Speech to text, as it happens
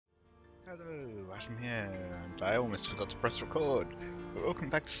Hello, Watem here, and I almost forgot to press record. But welcome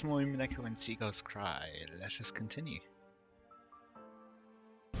back to some more Umineko When They Cry. Let us continue.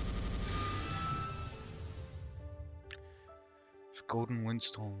 The golden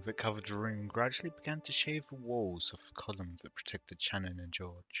windstorm that covered the room gradually began to shave the walls of the column that protected Shannon and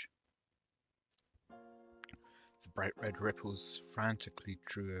George. The bright red ripples frantically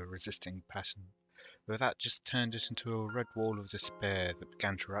drew a resisting pattern, but that just turned it into a red wall of despair that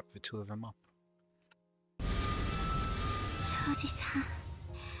began to wrap the two of them up. 庄司さん、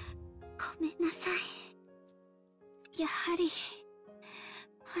ごめんなさい。やはり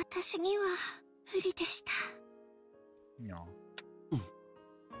私には無理でした。No.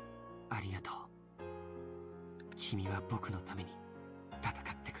 ありがとう。君は僕のために戦っ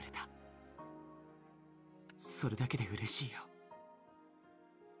てくれた。それだけで嬉しいよ。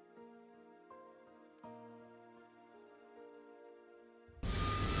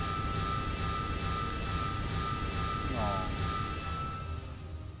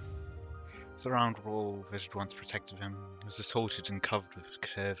The round wall that had once protected him was assaulted and covered with a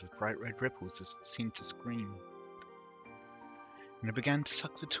curve of bright red ripples as it seemed to scream. And it began to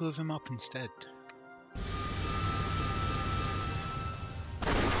suck the two of them up instead.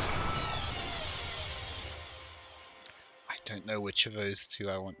 I don't know which of those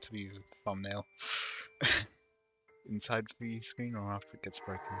two I want to be the thumbnail. Inside the screen or after it gets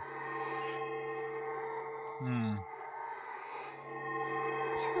broken.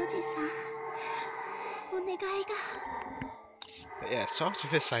 But yeah, so after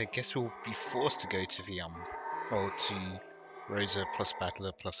this I guess we'll be forced to go to the or to Rosa plus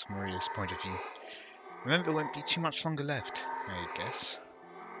Battler plus Maria's point of view. Remember, there won't be too much longer left, I guess.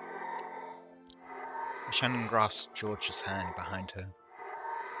 Shannon grasped George's hand behind her,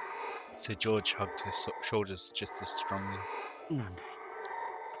 so George hugged her shoulders just as strongly.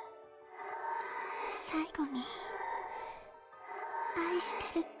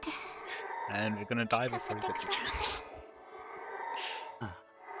 And we're gonna die before he gets a chance.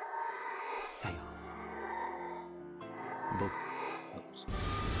 Oops.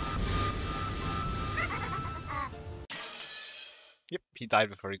 Yep, he died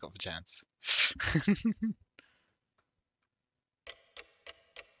before he got the chance.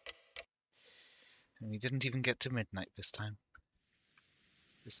 And we didn't even get to midnight this time.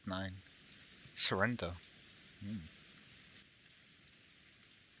 It's 9. Surrender.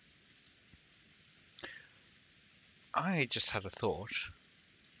 I just had a thought.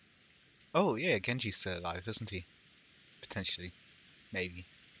 Oh yeah, Genji's still alive, isn't he? Potentially. Maybe.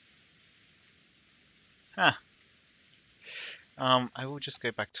 I will just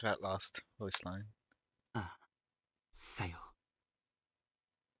go back to that last voice line. さよ。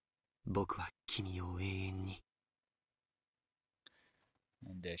僕は君を永遠に。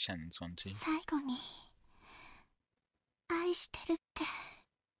And Shannon's one too. 最後に愛してるって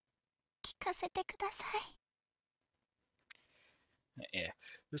聞かせてください。 Yeah,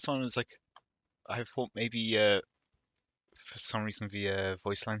 this one was like, I thought maybe for some reason the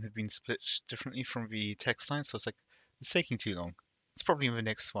voice line had been split differently from the text line, so it's like, it's taking too long. It's probably in the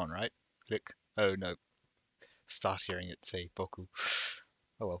next one, right? Click. Oh no. Start hearing it say Boku.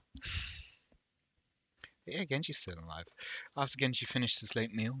 Oh well. But yeah, Genji's still alive. After Genji finished his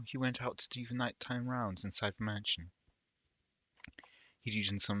late meal, he went out to do the nighttime rounds inside the mansion. He'd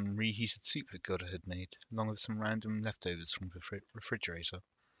eaten some reheated soup that Goda had made, along with some random leftovers from the refrigerator.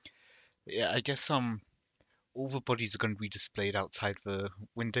 But yeah, I guess all the bodies are going to be displayed outside the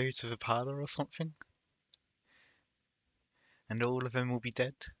window to the parlor or something. And all of them will be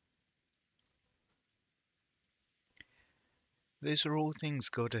dead. Those are all things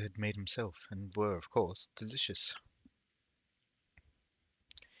Goda had made himself, and were, of course, delicious.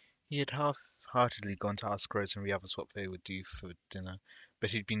 He had half-heartedly gone to ask Rose and the others what they would do for dinner, but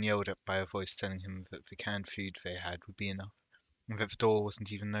he'd been yelled at by a voice telling him that the canned food they had would be enough, and that the door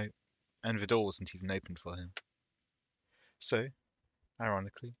wasn't even opened for him. So,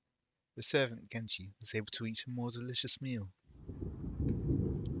 ironically, the servant Genji was able to eat a more delicious meal.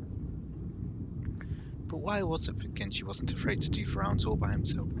 But why was it that Genji wasn't afraid to do the rounds all by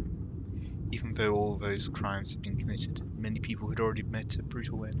himself? Even though all those crimes had been committed, many people had already met a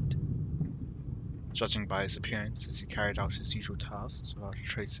brutal end. Judging by his appearance as he carried out his usual tasks without a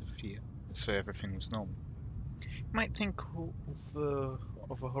trace of fear, as though everything was normal, you might think of the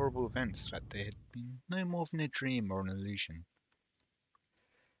horrible events that they had been no more than a dream or an illusion.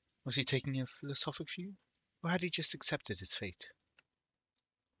 Was he taking a philosophic view, or had he just accepted his fate?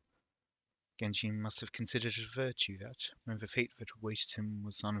 Genji must have considered it a virtue that, when the fate that awaited him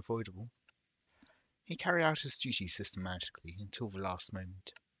was unavoidable, he carried out his duty systematically until the last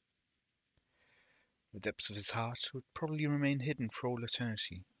moment. The depths of his heart would probably remain hidden for all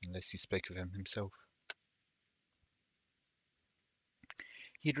eternity unless he spoke of them himself.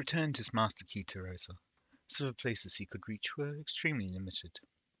 He had returned his master key to Rosa, so the places he could reach were extremely limited.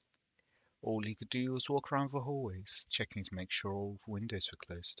 All he could do was walk around the hallways, checking to make sure all the windows were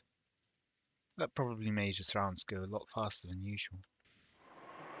closed. That probably made his rounds go a lot faster than usual.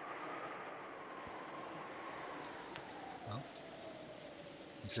 Well,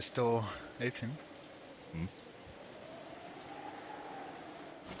 is this door open?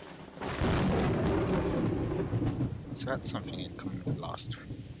 So that's something in common with the last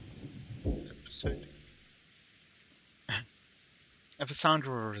episode. At the sound of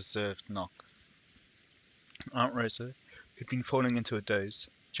a reserved knock, Aunt Rosa, who'd been falling into a doze,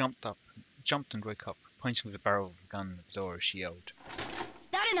 jumped and woke up, pointing with the barrel of the gun at the door as she yelled.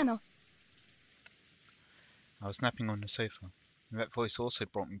 誰なの? I was napping on the sofa, and that voice also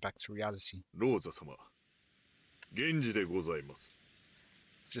brought me back to reality. ローザ様、源氏でございます。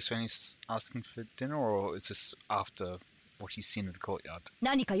 Is this when he's asking for dinner, or is this after what he's seen in the courtyard?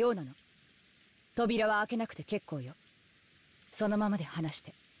 何か用なの? 扉は開けなくて結構よ。そのままで話し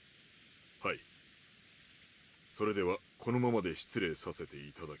て。はい。それではこのままで失礼させて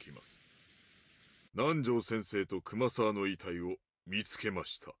いただきます。南條先生と熊沢の遺体を見つけま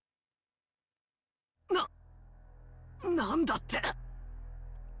した。なんだって。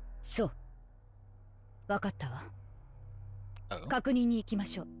そう。わかったわ。Oh. 確認に行きま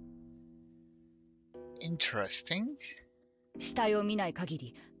しょう。Interesting. 死体を見ない限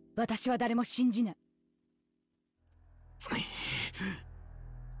り、私は誰も信じない。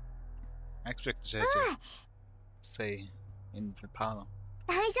I expected her to say in the parlor.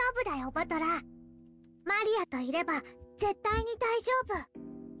 大丈夫だよ、バトラー。マリアといれば絶対に大丈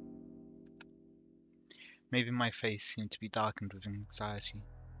夫。Maybe my face seemed to be darkened with anxiety.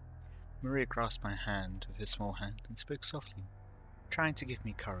 Maria grasped my hand with her small hand and spoke softly, trying to give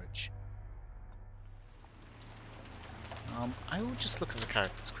me courage. I will just look at the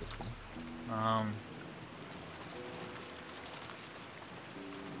characters quickly.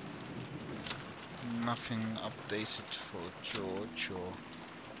 Nothing updated for George or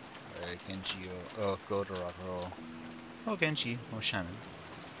Genji or Godorada or Genji or Shannon.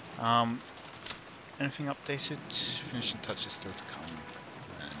 Anything updated? Finishing touches still to come.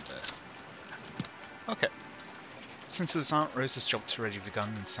 And okay. Since it was Aunt Rosa's job to ready the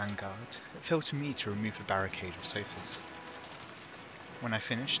gun and stand guard, it fell to me to remove the barricade of sofas. When I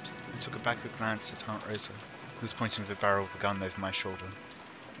finished, I took a backward glance at Aunt Rosa, who was pointing with the barrel of the gun over my shoulder,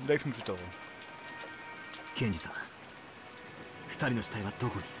 and opened the door. ケンジさん、二人の死体はど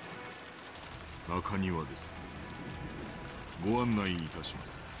こに？中庭です。ご案内いたしま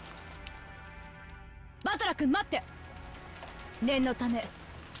す。バトラ君待って。念のため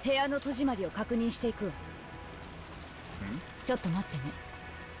部屋の戸締まりを確認していくわ。ちょっと待ってね。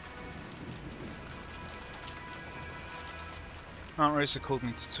Aunt Rosa called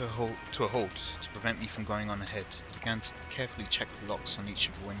me to a halt to prevent me from going on ahead and began to carefully check the locks on each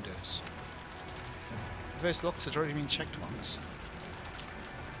of the windows. Those locks had already been checked once.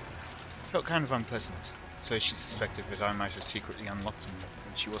 It felt kind of unpleasant, so she suspected that I might have secretly unlocked them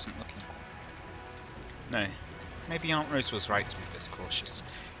when she wasn't looking. No, maybe Aunt Rose was right to be this cautious.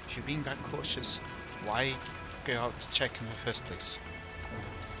 If you're being that cautious, why go out to check in the first place?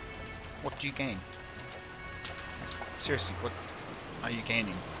 What do you gain? Seriously, what are you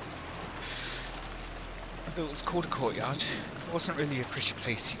gaining? Although it was called a courtyard, it wasn't really a pretty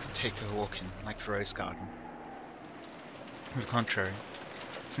place you could take a walk in, like the Rose Garden. On the contrary,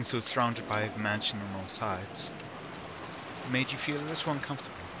 since it was surrounded by the mansion on all sides, it made you feel a little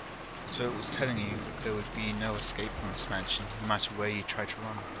uncomfortable, as though it was telling you that there would be no escape from this mansion, no matter where you tried to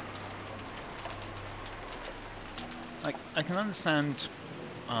run. Like, I can understand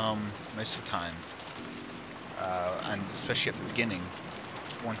most of the time, and especially at the beginning,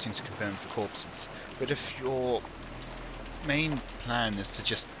 wanting to confirm the corpses. But if your main plan is to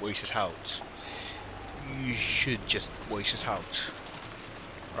just wait it out, you should just wait it out,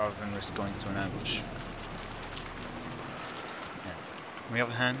 rather than risk going to an ambush. Yeah. On the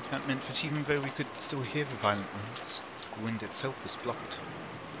other hand, that meant that even though we could still hear the violent noise, the wind itself was blocked.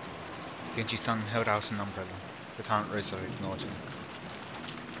 Genji-san held out an umbrella, but Aunt Rosa ignored him.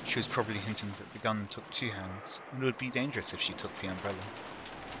 She was probably hinting that the gun took two hands, and it would be dangerous if she took the umbrella.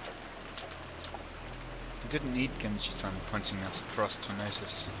 We didn't need Genji-san pointing us across to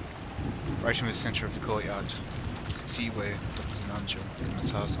notice. Right in the centre of the courtyard, you could see where Dr. Nanjo and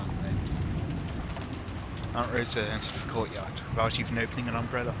Masawa-san lay. Aunt Rosa entered the courtyard without even opening an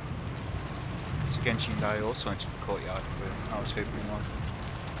umbrella. So Genji and I also entered the courtyard without opening one.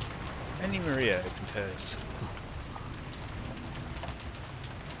 Only Maria opened hers.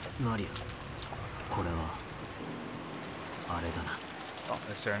 マリア、これはあれだな。 Oh,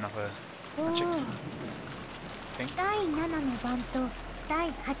 is there another お magic お、 thing? 第7の番と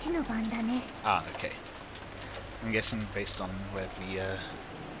第8の番だね。 Ah, okay. I'm guessing based on where the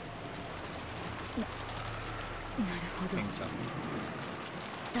なるほど。 things are.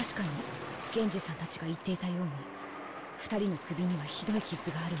 確かに源氏さんたちが言っていたように二人の首にはひどい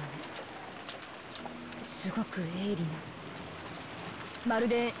傷があるわね。すごく鋭利な、まる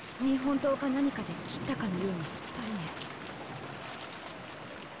で日本刀か何かで切ったかのようにすっぱりね。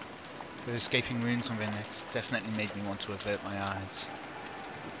 The escaping wounds on their necks definitely made me want to avert my eyes.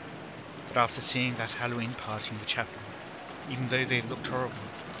 But after seeing that Halloween party in the chapel, even though they looked horrible,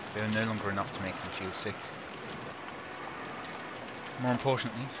 they were no longer enough to make me feel sick. More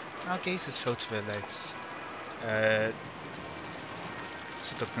importantly, our gazes fell to their legs. To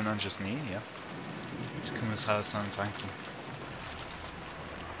Dr. Nanja's knee, yeah. To Kumasawa-san's ankle.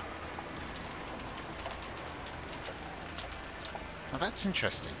 Now that's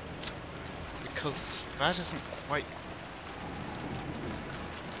interesting, because that isn't quite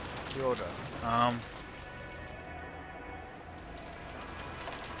the order.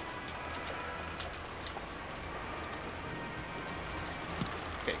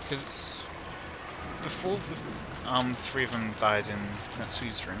 Okay, because before the three of them died in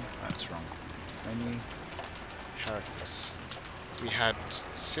Natsu's room, that's wrong. Many characters. We had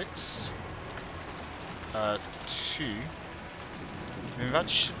 6, 2. I mean, that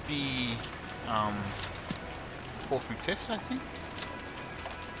should be 4th and 5th, I think.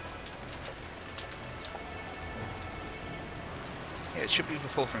 Yeah, it should be the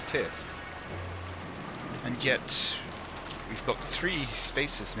 4th and 5th. And yet, we've got 3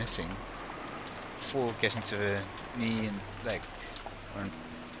 spaces missing before getting to the knee and leg. And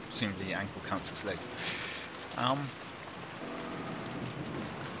presumably ankle counts as leg.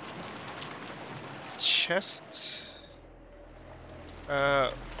 Chest.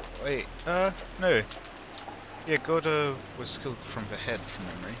 Wait. No. Yeah, Goda was killed from the head from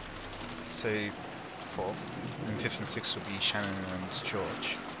memory. So, 4th. And 5th and 6th would be Shannon and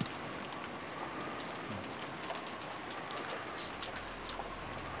George.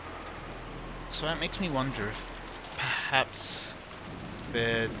 So that makes me wonder if perhaps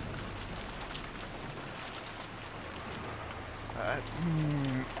they're... I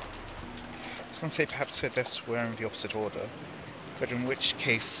was going to say perhaps their deaths were in the opposite order, but in which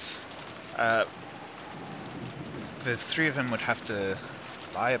case the 3 of them would have to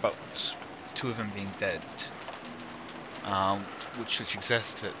lie about 2 of them being dead, which would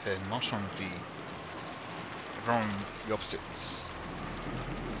suggest that they're not on the opposite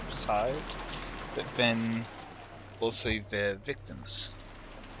side, but then also they're victims,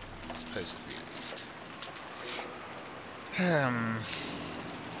 supposedly at least.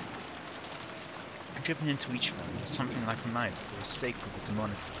 Driven into each of them was something like a knife or a stake with a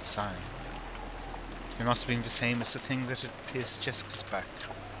demonic design. It must have been the same as the thing that had pierced Jessica's back.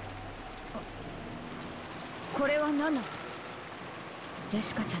 これは何なの？ジェ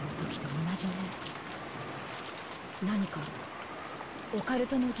シカちゃんの時と同じね。何かオカル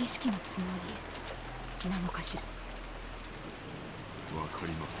トの儀式のつもりなのかしら。わか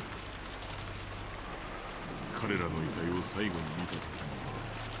りません。彼らの遺体を最後に見た時には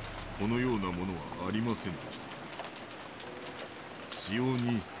このようなものはありませんでした。使用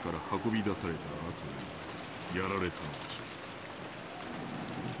人室から運び出された後にやられたのでしょ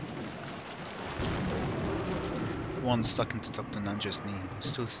う。 One stuck into Dr. Nanja's knee,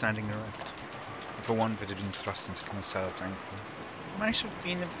 still standing erect. The one that had been thrust into Kumasawa's ankle might have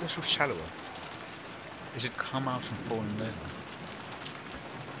been a little shallower. It had come out and fallen over.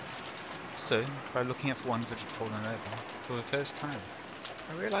 So, by looking at the one that had fallen over for the first time,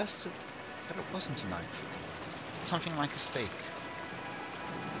 I realized that it wasn't a knife. Something like a stake.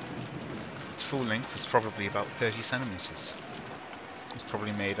 Its full length was probably about 30 centimeters. It was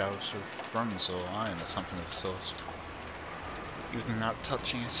probably made out of bronze or iron or something of the sort. Even without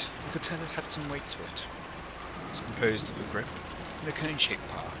touching it, I could tell it had some weight to it. It was composed of a grip and a cone-shaped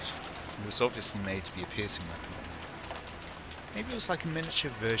part, and it was obviously made to be a piercing weapon. Maybe it was like a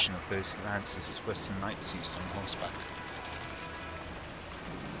miniature version of those lances Western knights used on horseback.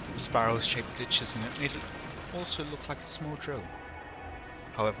 The spiral-shaped ditches in it made it also look like a small drill.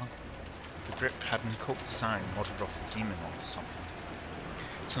 However, the grip had an occult design modelled off a demon or something.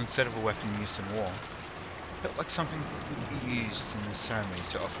 So instead of a weapon used in war, it felt like something that would be used in the ceremony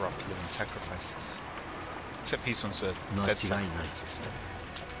to offer up living sacrifices. Except these ones were dead sacrifices.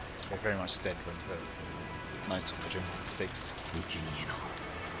 They're very much dead when the knights were doing mistakes. 生贄の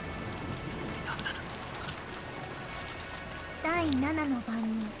7の番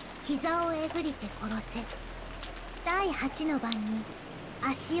に膝をえぐりて殺せ。第8の番に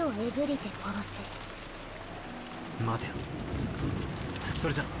足をえぐりて殺せ。待てよ。そ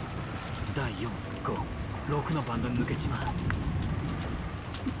れじゃ第4、5、6の番が抜けちまう。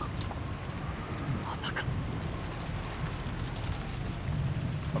まさか。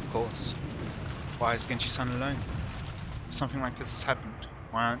 Of course. Why is Genji-san alone? If something like this has happened,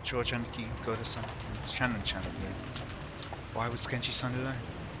 why aren't George and Goda-san and Shannon-chan here? Why was Genji-san alone?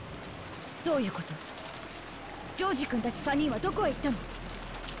 どういうこと？ジョージ君たち3人はどこへ行ったの？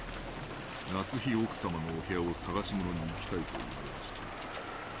夏日奥様のお部屋を探し物に行きたいと言われまし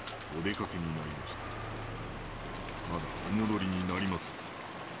た。お出かけになりました。まだお戻りになりませ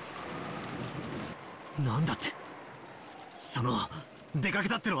ん。なんだって。その出かけ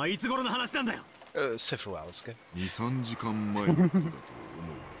たってのはいつ頃の話なんだよ。Several hours ago. 2、3時間前のことだと思いま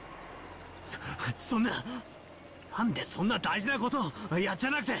す。そんな、なんでそんな大事なことをやっち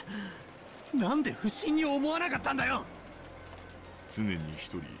ゃなくて、なんで不審に思わなかったんだよ。常に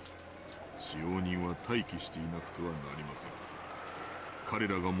一人使用人は待機していなくてはなりません。彼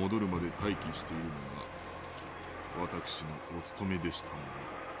らが戻るまで待機しているのが私のお務めでしたもの。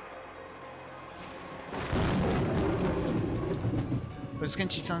 Was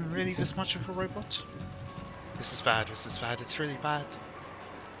Genji-san really this much of a robot? This is bad, it's really bad.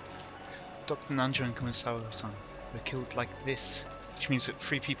 Dr. Nanjo and Kumasawa-san were killed like this, which means that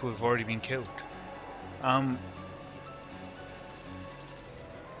 3 people have already been killed.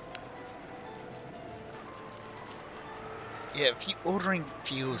 Yeah, the ordering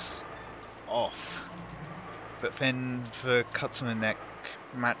feels off, but then the cuts on the neck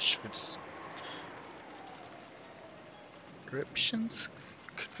match the descriptions.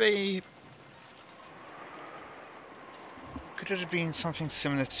 Could it have been something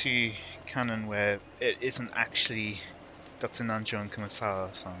similar to canon where it isn't actually Dr. Nanjo and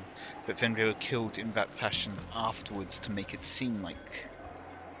Kumasawa-san, but then they were killed in that fashion afterwards to make it seem like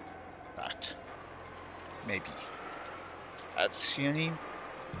that? Maybe. That's the only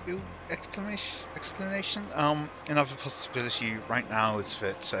real explanation. Another possibility right now is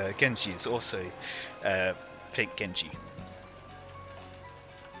that Genji is also fake Genji.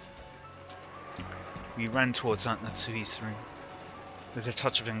 We ran towards Aunt Natsuhi's room with a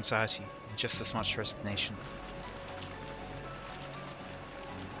touch of anxiety and just as much resignation.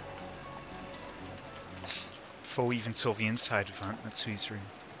 Before we even saw the inside of Aunt Natsuhi's room,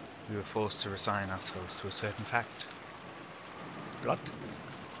 we were forced to resign ourselves to a certain fact. Blood?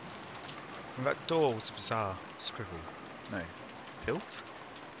 On that door was a bizarre scribble. No, filth?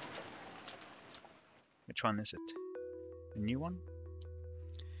 Which one is it? A new one?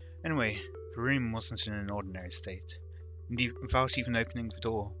 Anyway, the room wasn't in an ordinary state. Indeed, without even opening the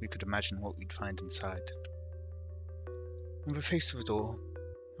door, we could imagine what we'd find inside. On the face of the door,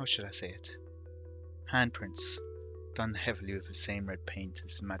 how should I say it? Handprints, done heavily with the same red paint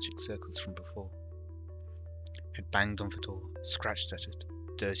as the magic circles from before. Had banged on the door, scratched at it,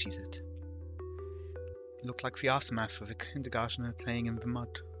 dirtied it. It looked like the aftermath of a kindergartner playing in the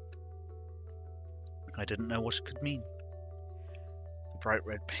mud. I didn't know what it could mean. The bright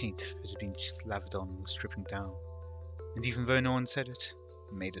red paint that had been slathered on was dripping down, and even though no one said it,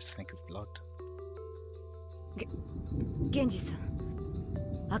 it made us think of blood. Genji-san,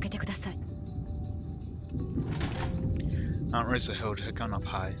 開けてください. Aunt Rosa held her gun up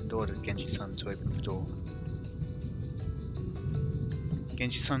high and ordered Genji-san to open the door.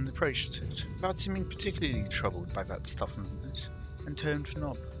 Genji-san approached it, without seeming particularly troubled by that stuff on the nose, and turned the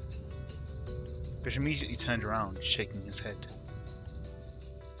knob, but immediately turned around, shaking his head.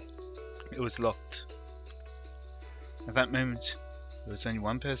 It was locked. At that moment, there was only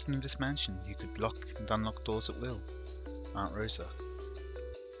one person in this mansion who could lock and unlock doors at will, Aunt Rosa.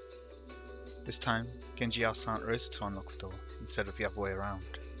 This time, Genji asked Aunt Rosa to unlock the door, instead of the other way around.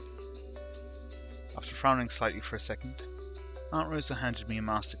 After frowning slightly for a second, Aunt Rosa handed me a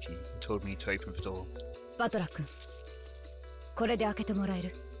master key and told me to open the door. Butler-kun, これで開けてもらえ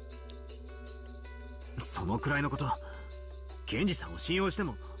る? そのくらいのこと、ケンジさんを信用して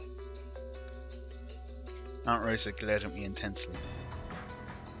も。Aunt Rosa glared at me intensely.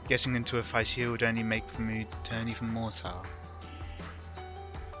 Getting into a fight here would only make the mood turn even more sour.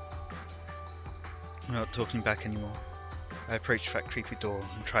 Without talking back anymore, I approached that creepy door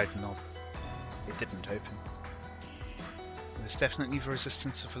and tried the knob. It didn't open. There was definitely the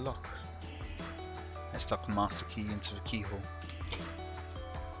resistance of a lock. I stuck the master key into the keyhole.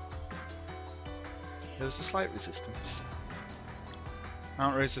 There was a slight resistance.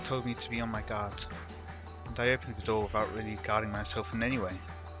 Aunt Rosa told me to be on my guard, and I opened the door without really guarding myself in any way.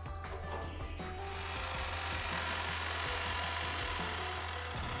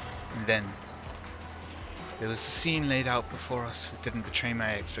 And then there was a scene laid out before us that didn't betray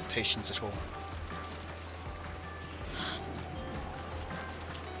my expectations at all.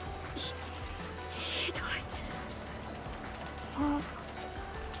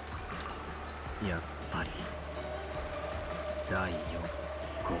やっぱり第4、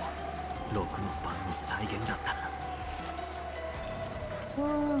5、6の番の再現だったな。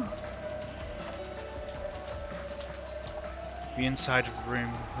The inside of the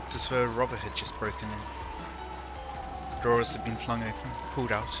room looked as though a robber had just broken in. Drawers had been flung open,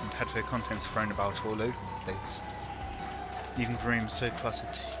 pulled out, and had their contents thrown about all over the place. Leaving the room so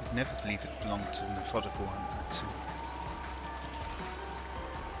cluttered, you'd never believe it belonged to the methodical Anatsu.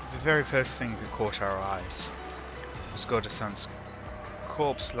 The very first thing that caught our eyes was Goda-san's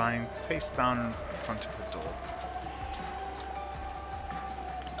corpse lying face down in front of the door.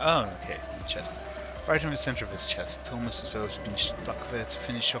 Oh, okay, the chest. Right in the centre of his chest, almost as though it had been stuck there to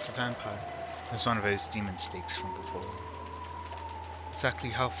finish off a vampire. It was one of those demon stakes from before. Exactly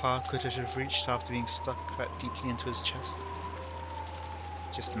how far could it have reached after being stuck that deeply into his chest?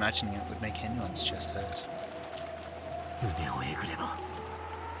 Just imagining it would make anyone's chest hurt. 胸をえぐれば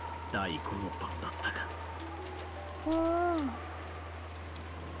第5の番だったか。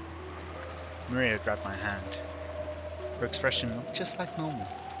Maria grabbed my hand. Her expression looked just like normal.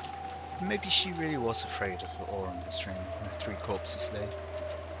 Maybe she really was afraid of the aura in this room where 3 corpses lay.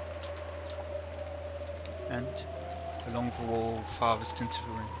 And, along the wall farthest into the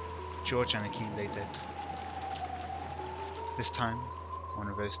room, George Anarchy lay dead. This time, one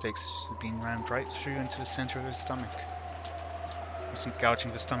of those stakes had been rammed right through into the centre of his stomach. Wasn't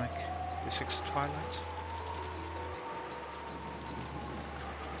gouging the stomach the 6th twilight?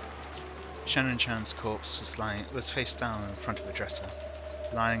 Shannon Chan's corpse was face down in front of the dresser,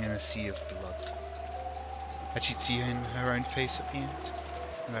 lying in a sea of blood. Had she seen her own face at the end?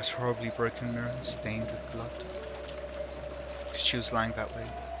 And that horribly broken mirror stained with blood? Because she was lying that way,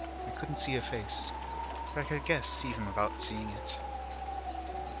 I couldn't see her face, but I could guess even without seeing it.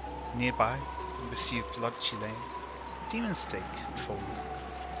 Nearby, in the sea of blood she lay, a demon stake had fallen.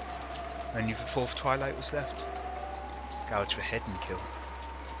 Only the 4th twilight was left. Gouge the head and kill.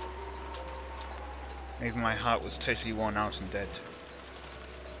 Maybe my heart was totally worn out and dead.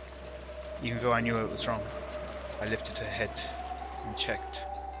 Even though I knew it was wrong, I lifted her head and checked.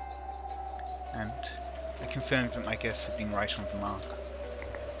 And I confirmed that my guess had been right on the mark.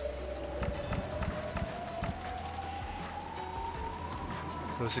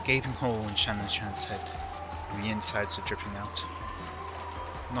 There was a gaping hole in Shannon Chan's head, and the insides were dripping out.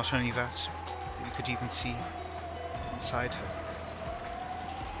 Not only that, but you could even see inside her.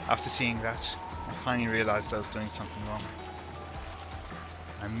 After seeing that, I finally realized I was doing something wrong.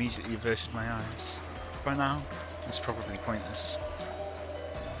 I immediately averted my eyes. By now, it was probably pointless.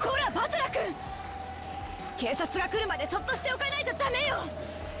 こらバトラ君、警察が来るまでそっとしておかないとダメよ。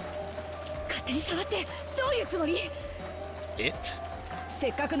勝手に触ってどういうつもり？ It? せ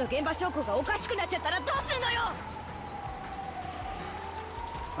っかくの現場証拠がおかしくなっちゃったらどうするのよ。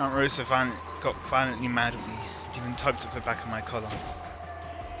 Aunt Rosa got violently mad at me and even tugged at the back of my collar.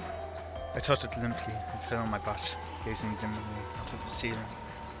 I tottered limply and fell on my butt, gazing dimly up at the ceiling.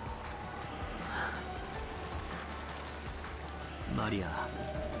 マリア、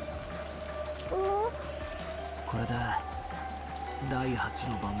これで第8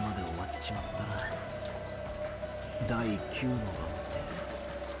の番まで終わっちまったな。第9の番って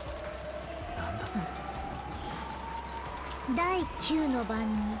なんだ？第9の番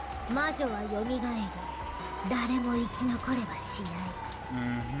に魔女は蘇り、誰も生き残れはしない。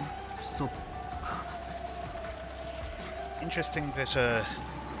そっか。 Interesting that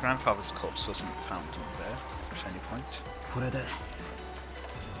grandfather's corpse wasn't found there at any point. これで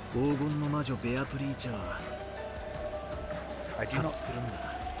黄金の魔女ベアトリーチェは I 復活するんだな。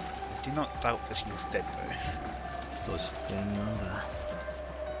do not doubt that he is dead though. そしてなんだ、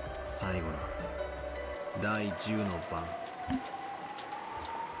最後の第10の番。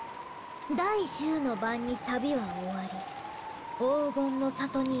第10の番に旅は終わり、黄金の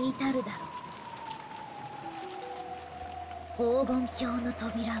里に至るだろう。黄金鏡の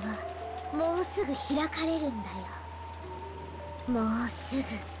扉はもうすぐ開かれるんだよ。もうすぐ。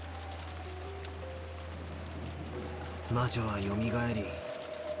魔女は蘇り、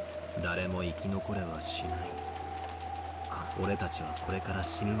誰も生き残れはしないか。俺たちはこれから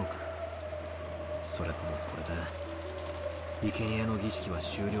死ぬのか、それともこれで生贄の儀式は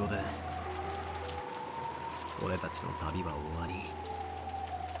終了で俺たちの旅は終わり、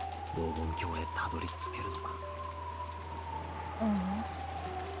黄金鏡へたどり着けるのか。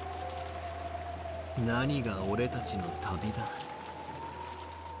何が俺たちの旅だ。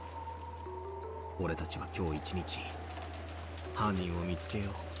俺たちは今日一日犯人を見つけよ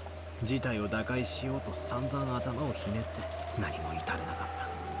う、事態を打開しようと散々頭をひねって何も至れなかっ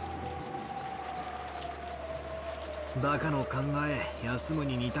た。バカの考え休む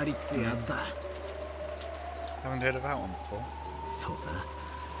に似たりってやつだ。Haven't heard of that one before. そうさ、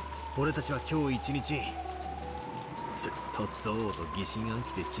俺たちは今日一日ずっと憎悪と疑心暗鬼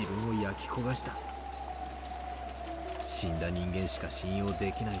で自分を焼き焦がした。死んだ人間しか信用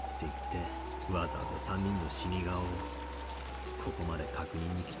できないって言ってわざわざ3人の死に顔をここまで確認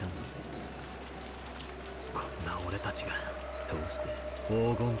に来たんだぜ。こんな俺たちがどうして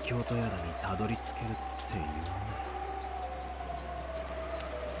黄金鏡とやらにたどり着けるっていうんだ。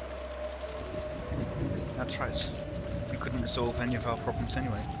 That's right. We couldn't resolve any of our problems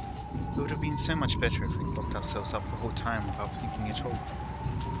anyway. It would have been so much better if we'd locked ourselves up the whole time without thinking at all.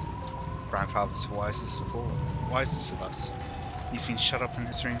 Grandfather's the wisest of all, wisest of us. He's been shut up in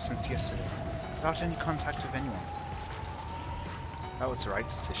his room since yesterday, without any contact with anyone. That was the right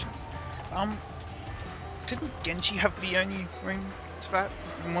decision. Didn't Genji have the only ring to that?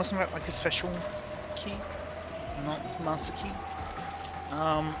 Wasn't that like a special key? Not the master key?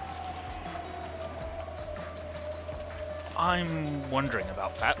 I'm wondering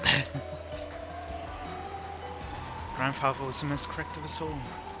about that. Grandfather was the most correct of us all.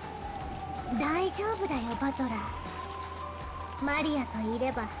 大丈夫だよバトラー。マリアとい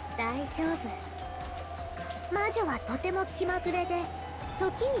れば大丈夫。魔女はとても気まぐれで、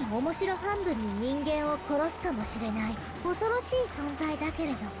時に面白半分に人間を殺すかもしれない恐ろしい存在だけ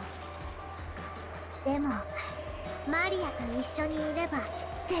れども、でもマリアと一緒にいれば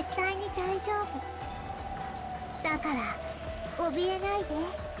絶対に大丈夫だから、怯えないで。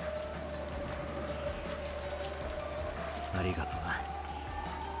ありがとな。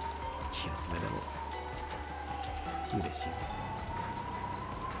気休めでも嬉しいぞ。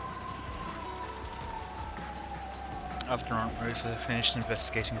 After Aunt Rosa finished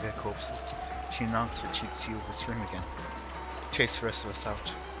investigating their corpses, she announced that she'd sealed this room again, chased the rest of us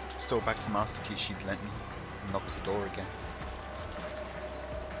out, stole back the master key she'd lent me, and locked the door again.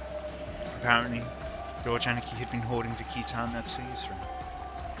 Apparently, Lord Janaki had been hoarding the key to Aunt Natsui's room.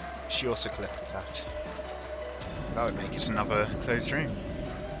 She also collected that. That would make it another closed room.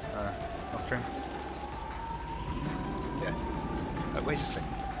 Locked room. Yeah. Wait a second.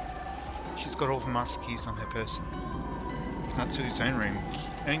 She's got all the master keys on her person. If Natsui's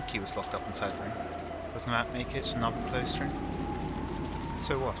own key was locked up inside the room, doesn't that make it another closed room?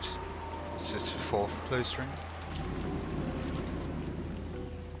 So what? Is this the fourth closed room?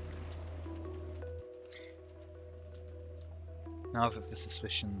 Now that the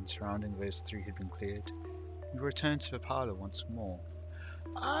suspicion surrounding those three had been cleared, we returned to the parlour once more.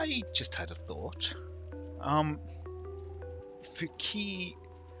 I just had a thought. The key...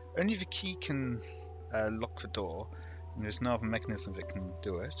 Only the key can lock the door, and there's no other mechanism that can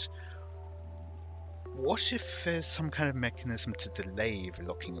do it. What if there's some kind of mechanism to delay the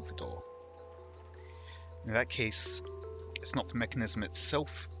locking of the door? In that case, it's not the mechanism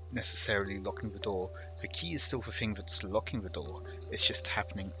itself necessarily locking the door. The key is still the thing that's locking the door. It's just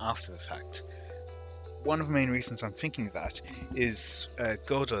happening after the fact. One of the main reasons I'm thinking that is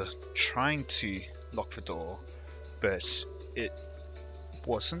Goda trying to lock the door, but it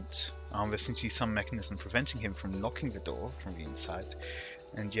wasn't. There seems to be some mechanism preventing him from locking the door from the inside,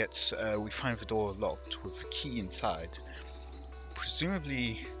 and yet we find the door locked with the key inside.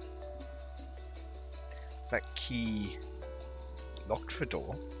 Presumably that key locked the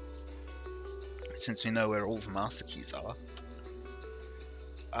door, since we know where all the master keys are.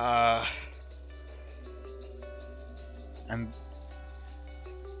 And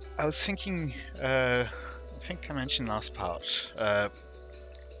I was thinking, I think I mentioned last part,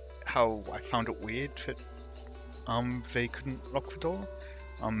 how I found it weird that they couldn't lock the door.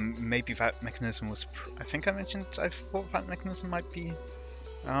 Maybe that mechanism was, I think I mentioned I thought that mechanism might be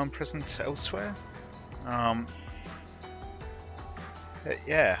present elsewhere.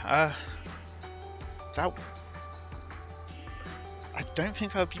 Yeah, that, I don't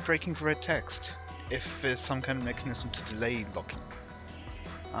think that would be breaking the red text if there's some kind of mechanism to delay locking.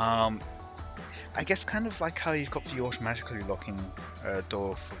 I guess kind of like how you've got the automatically locking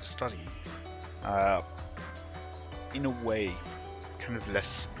door for the study. In a way, kind of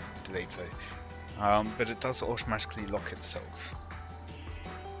less delayed though. But it does automatically lock itself.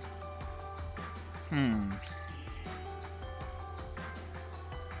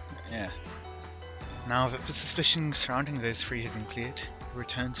 Yeah. Now that the suspicion surrounding those three had been cleared, we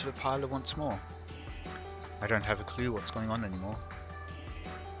returned to the parlour once more. I don't have a clue what's going on anymore.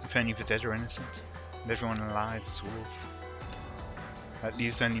 If only the dead are innocent, and everyone alive is a wolf. That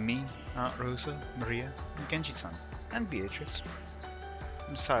leaves only me Rosa, Maria, and Genji-san, and Beatrice.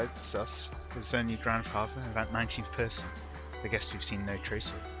 Besides us, his only grandfather and that 19th person, the guest we've seen no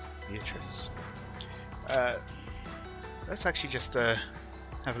trace of, Beatrice. Let's actually just have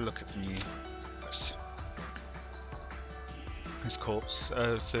a look at the new quest. His corpse,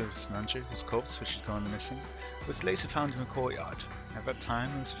 Nanjo, his corpse, which had gone missing, was later found in a courtyard. At that time,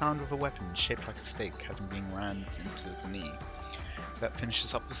 it was found with a weapon shaped like a stake, having been rammed into the knee. That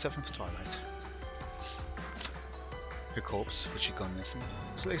finishes up the 7th Twilight. Her corpse, which had gone missing,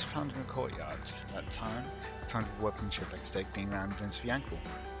 was later found in a courtyard. At that time, it was found with a weapon shaped like a stake being rammed into the ankle.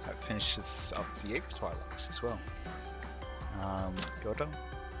 That finishes up the 8th Twilight as well. Godo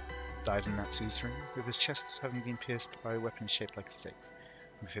died in Natsu's room, with his chest having been pierced by a weapon shaped like a stake.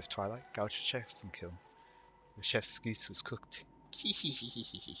 In the 5th Twilight, gouged chest and kill. The chef's goose was cooked.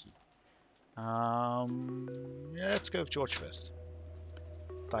 Yeah, let's go with George first.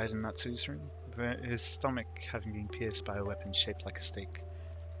 Died in Natsu's room, with his stomach having been pierced by a weapon shaped like a stake.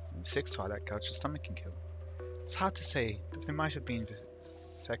 In the 6th Twilight, gouged his stomach and kill. It's hard to say, but it might have been the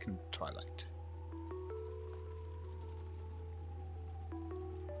 2nd Twilight.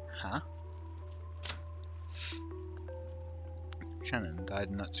 Huh? Shannon died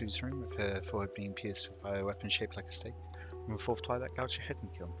in Natsu's room, with her forehead being pierced by a weapon shaped like a stake. In the 4th Twilight, gouged her head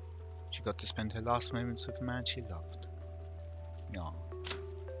and kill. She got to spend her last moments with the man she loved. Yeah.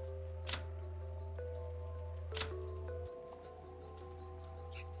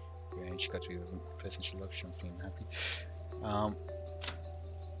 Yeah, she got to be with the person she loved. She wants to be unhappy.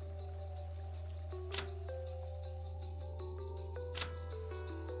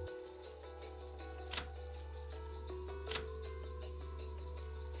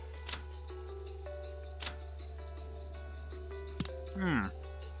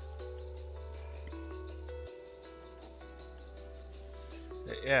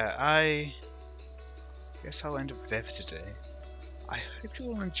 Yeah, I guess I'll end up there for today. I hope you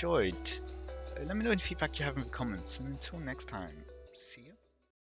all enjoyed. Let me know any feedback you have in the comments, and until next time, see ya.